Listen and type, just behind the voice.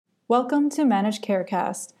Welcome to Managed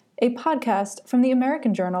Carecast, a podcast from the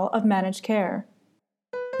American Journal of Managed Care.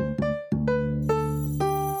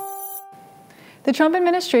 The Trump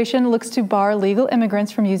administration looks to bar legal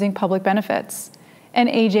immigrants from using public benefits. An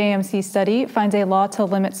AJMC study finds a law to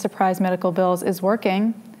limit surprise medical bills is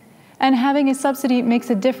working, and having a subsidy makes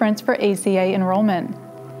a difference for ACA enrollment.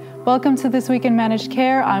 Welcome to This Week in Managed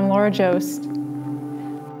Care. I'm Laura Jost.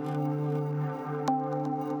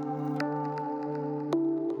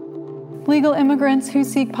 Legal immigrants who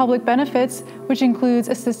seek public benefits, which includes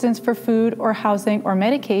assistance for food or housing or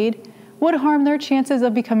Medicaid, would harm their chances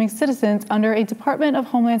of becoming citizens under a Department of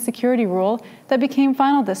Homeland Security rule that became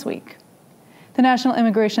final this week. The National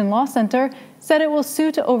Immigration Law Center said it will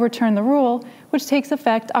sue to overturn the rule, which takes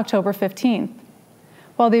effect October 15th.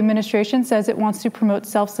 While the administration says it wants to promote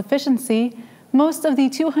self-sufficiency, most of the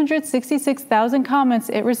 266,000 comments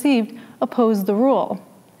it received opposed the rule.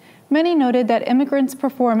 Many noted that immigrants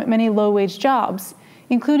perform many low-wage jobs,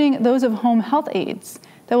 including those of home health aides,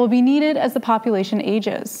 that will be needed as the population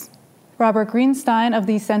ages. Robert Greenstein of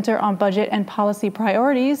the Center on Budget and Policy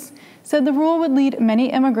Priorities said the rule would lead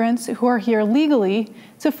many immigrants who are here legally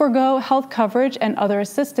to forego health coverage and other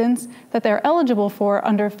assistance that they're eligible for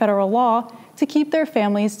under federal law to keep their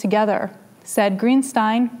families together. Said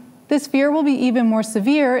Greenstein, "This fear will be even more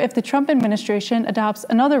severe if the Trump administration adopts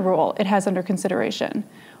another rule it has under consideration,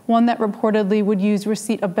 one that reportedly would use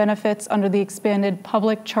receipt of benefits under the expanded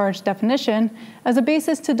public charge definition as a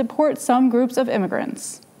basis to deport some groups of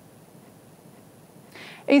immigrants."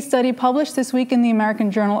 A study published this week in the American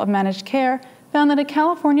Journal of Managed Care found that a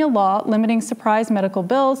California law limiting surprise medical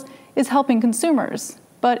bills is helping consumers,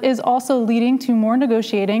 but is also leading to more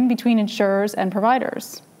negotiating between insurers and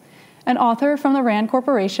providers. An author from the RAND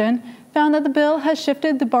Corporation found that the bill has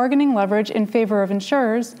shifted the bargaining leverage in favor of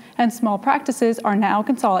insurers, and small practices are now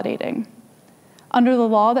consolidating. Under the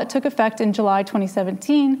law that took effect in July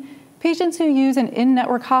 2017, patients who use an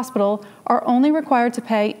in-network hospital are only required to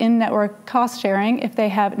pay in-network cost sharing if they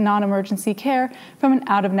have non-emergency care from an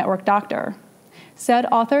out-of-network doctor. Said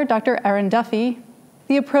author Dr. Erin Duffy,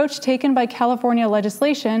 "The approach taken by California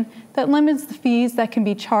legislation that limits the fees that can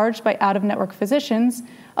be charged by out-of-network physicians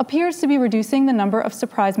appears to be reducing the number of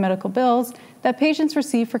surprise medical bills that patients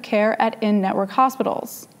receive for care at in-network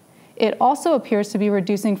hospitals. It also appears to be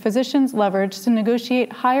reducing physicians' leverage to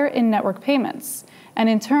negotiate higher in-network payments, and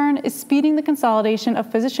in turn is speeding the consolidation of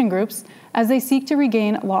physician groups as they seek to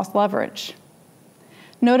regain lost leverage."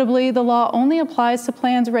 Notably, the law only applies to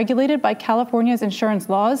plans regulated by California's insurance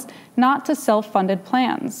laws, not to self-funded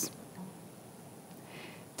plans.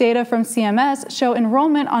 Data from CMS show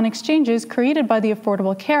enrollment on exchanges created by the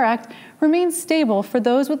Affordable Care Act remains stable for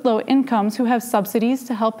those with low incomes who have subsidies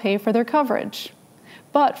to help pay for their coverage.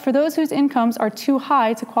 But for those whose incomes are too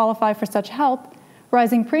high to qualify for such help,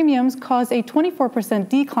 rising premiums caused a 24%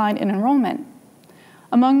 decline in enrollment.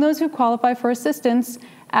 Among those who qualify for assistance,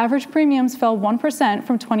 average premiums fell 1%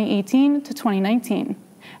 from 2018 to 2019,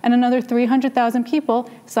 and another 300,000 people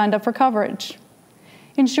signed up for coverage.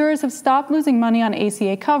 Insurers have stopped losing money on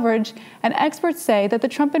ACA coverage, and experts say that the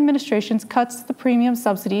Trump administration's cuts to the premium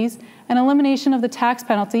subsidies and elimination of the tax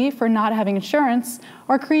penalty for not having insurance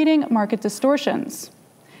are creating market distortions.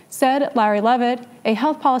 Said Larry Levitt, a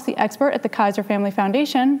health policy expert at the Kaiser Family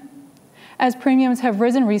Foundation, "As premiums have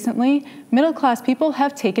risen recently, middle-class people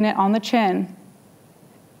have taken it on the chin."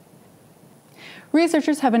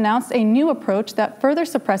 Researchers have announced a new approach that further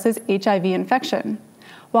suppresses HIV infection.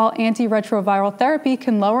 While antiretroviral therapy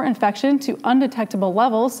can lower infection to undetectable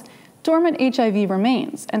levels, dormant HIV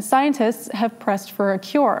remains, and scientists have pressed for a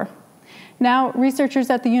cure. Now, researchers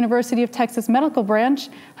at the University of Texas Medical Branch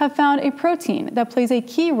have found a protein that plays a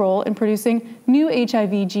key role in producing new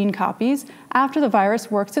HIV gene copies after the virus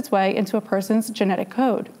works its way into a person's genetic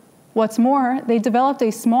code. What's more, they developed a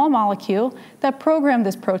small molecule that programmed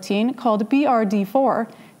this protein, called BRD4,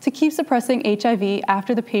 to keep suppressing HIV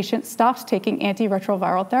after the patient stops taking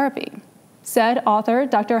antiretroviral therapy. Said author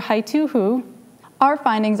Dr. Haitu Hu, "Our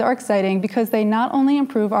findings are exciting because they not only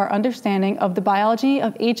improve our understanding of the biology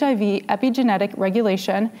of HIV epigenetic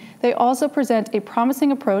regulation, they also present a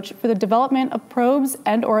promising approach for the development of probes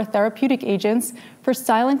and/or therapeutic agents for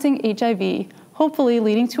silencing HIV, hopefully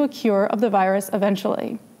leading to a cure of the virus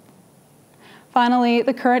eventually." Finally,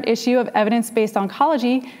 the current issue of Evidence-Based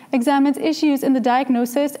Oncology examines issues in the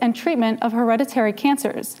diagnosis and treatment of hereditary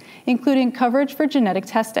cancers, including coverage for genetic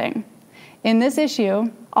testing. In this issue,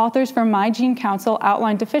 authors from MyGene Council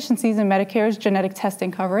outline deficiencies in Medicare's genetic testing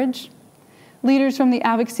coverage. Leaders from the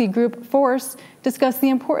advocacy group FORCE discuss the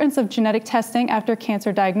importance of genetic testing after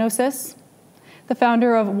cancer diagnosis. The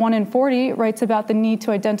founder of 1 in 40 writes about the need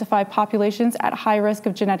to identify populations at high risk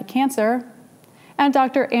of genetic cancer. And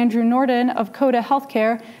Dr. Andrew Norden of Coda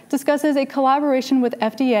Healthcare discusses a collaboration with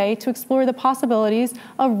FDA to explore the possibilities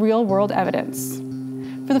of real-world evidence.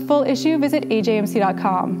 For the full issue, visit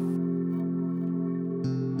ajmc.com.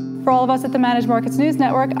 For all of us at the Managed Markets News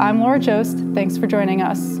Network, I'm Laura Jost. Thanks for joining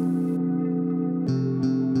us.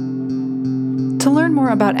 To learn more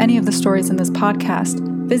about any of the stories in this podcast,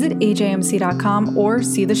 visit ajmc.com or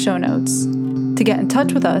see the show notes. To get in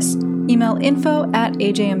touch with us, email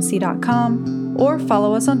info@ajmc.com or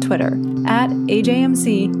follow us on Twitter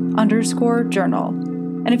 @AJMC_journal.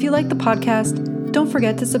 And if you like the podcast, don't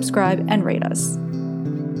forget to subscribe and rate us.